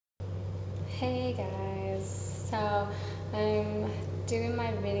Hey guys, so I'm doing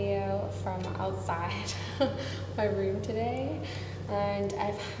my video from outside my room today, and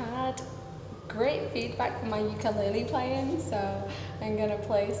I've had great feedback from my ukulele playing, so I'm gonna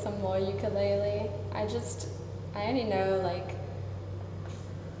play some more ukulele. I only know like,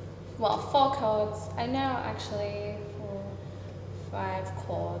 well, 4 chords. I know actually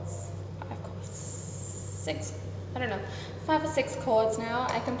 6, I don't know, 5 or 6 chords now.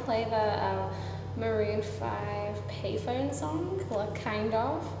 I can play the Maroon 5 payphone song, well, kind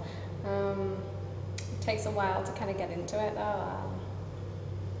of. It takes a while to kind of get into it though.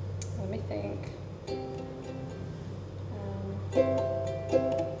 Let me think.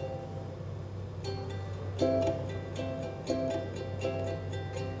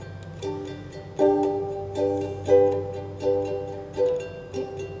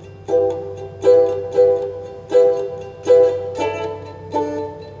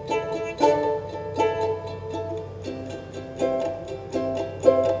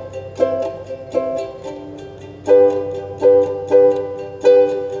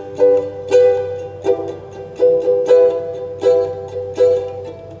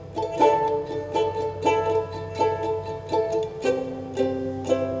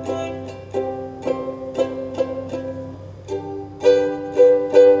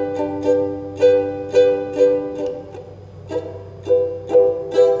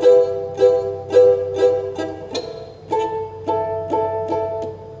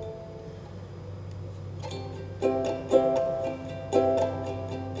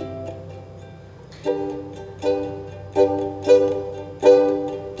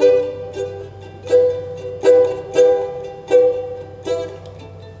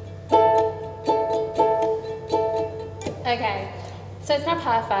 Okay, so it's not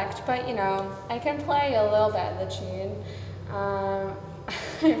perfect, but you know, I can play a little bit of the tune.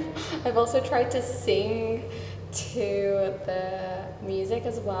 I've also tried to sing to the music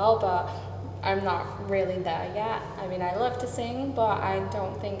as well, but I'm not really there yet. I mean, I love to sing, but I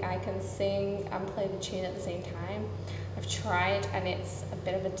don't think I can sing and play the tune at the same time. I've tried and it's a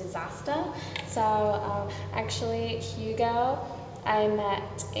bit of a disaster. So actually, Hugo, I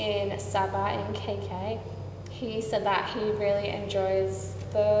met in Sabah in KK. He said that he really enjoys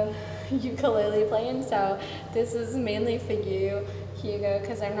the ukulele playing, so this is mainly for you, Hugo,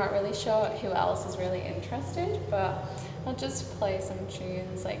 because I'm not really sure who else is really interested, but I'll just play some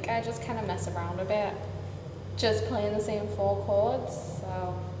tunes. Like, I just kind of mess around a bit, just playing the same 4 chords,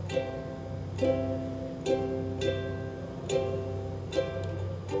 so.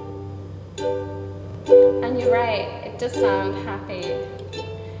 And you're right, it does sound happy.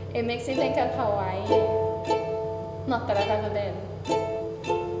 It makes me think of Hawaii. Not that I've ever been.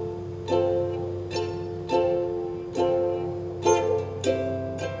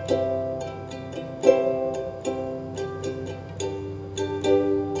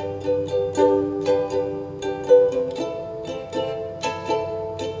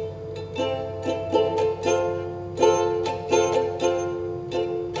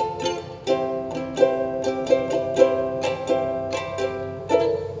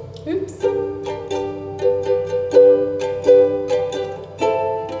 Oops.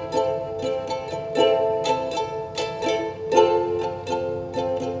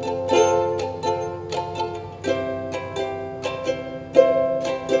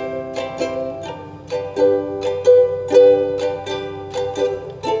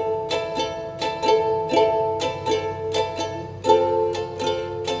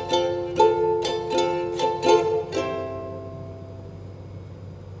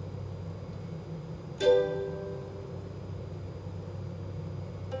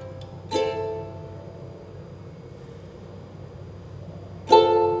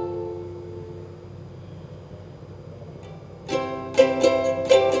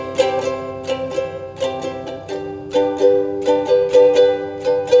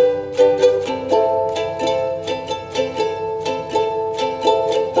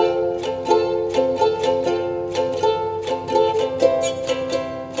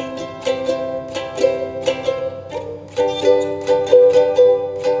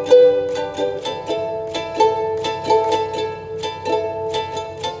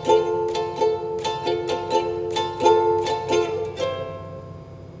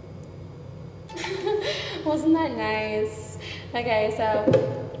 Wasn't that nice? Okay, so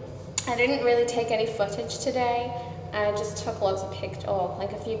I didn't really take any footage today. I just took lots of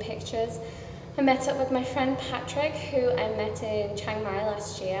a few pictures. I met up with my friend Patrick, who I met in Chiang Mai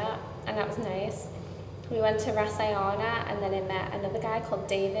last year, and that was nice. We went to Rasayana, and then I met another guy called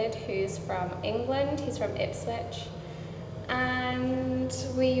David, who's from England. He's from Ipswich. And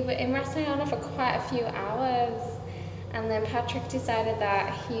we were in Rasayana for quite a few hours, and then Patrick decided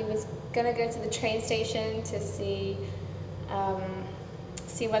that he was gonna go to the train station to um,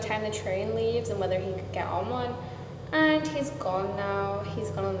 see what time the train leaves and whether he could get on one. And he's gone now. He's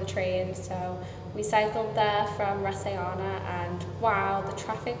gone on the train, so we cycled there from Rasayana, and wow, the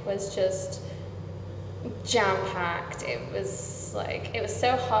traffic was just jam-packed. It was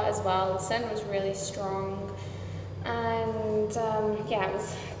so hot as well. The sun was really strong, and yeah, it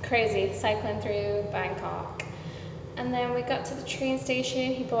was crazy cycling through Bangkok. And then we got to the train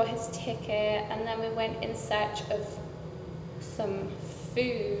station, he bought his ticket, and then we went in search of some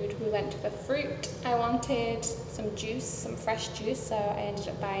food. We went for fruit. I wanted some juice, some fresh juice, so I ended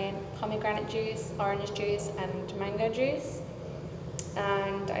up buying pomegranate juice, orange juice, and mango juice.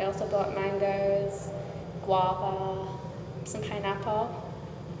 And I also bought mangoes, guava, some pineapple.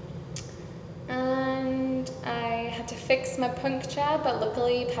 And I had to fix my puncture, but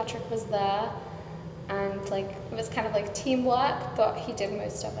luckily Patrick was there, and like it was kind of like teamwork, but he did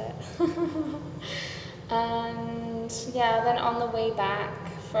most of it. And yeah, then on the way back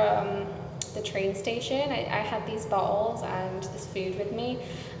from the train station, I had these bottles and this food with me,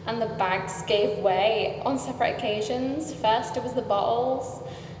 and the bags gave way on separate occasions. First it was the bottles,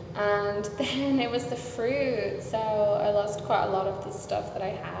 and then it was the fruit, so I lost quite a lot of the stuff that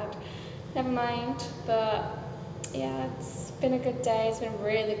I had. Never mind, but yeah, it's been a good day. It's been a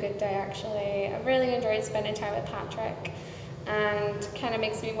really good day actually. I really enjoyed spending time with Patrick, and kind of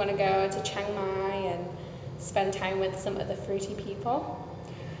makes me want to go to Chiang Mai and spend time with some other fruity people.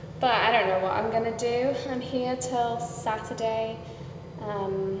 But I don't know what I'm gonna do. I'm here till Saturday.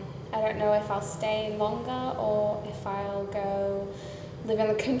 I don't know if I'll stay longer or if I'll go live in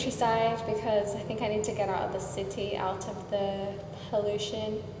the countryside, because I think I need to get out of the city, out of the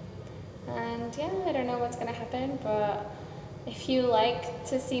pollution. And yeah, I don't know what's gonna happen, but if you like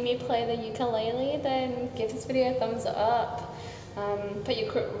to see me play the ukulele, then give this video a thumbs up. Put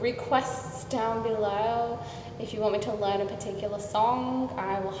your requests down below. If you want me to learn a particular song,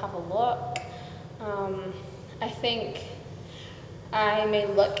 I will have a look. I think I may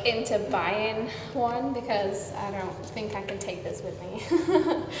look into buying one, because I don't think I can take this with me.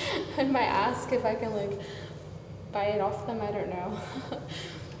 I might ask if I can like buy it off them, I don't know.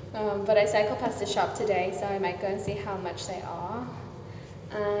 But I cycled past the shop today, so I might go and see how much they are.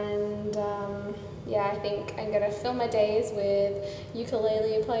 And yeah, I think I'm gonna fill my days with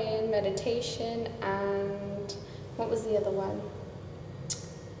ukulele playing, meditation, and what was the other one?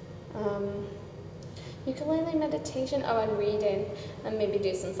 Ukulele, meditation, oh, and reading, and maybe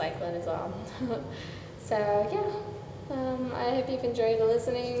do some cycling as well. So yeah, I hope you've enjoyed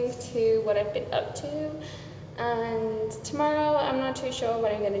listening to what I've been up to. And tomorrow, I'm not too sure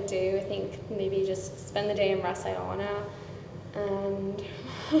what I'm gonna do. I think maybe just spend the day in Rasayana, and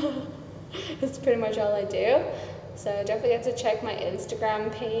that's pretty much all I do. So don't forget to check my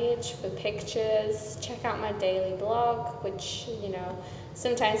Instagram page for pictures. Check out my daily blog, which, you know,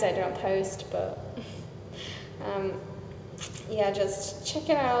 sometimes I don't post, but yeah, just check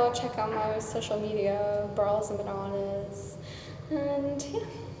it out. Check out my social media, Brawls and Bananas. And yeah,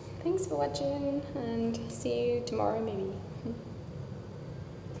 thanks for watching, and see you tomorrow maybe.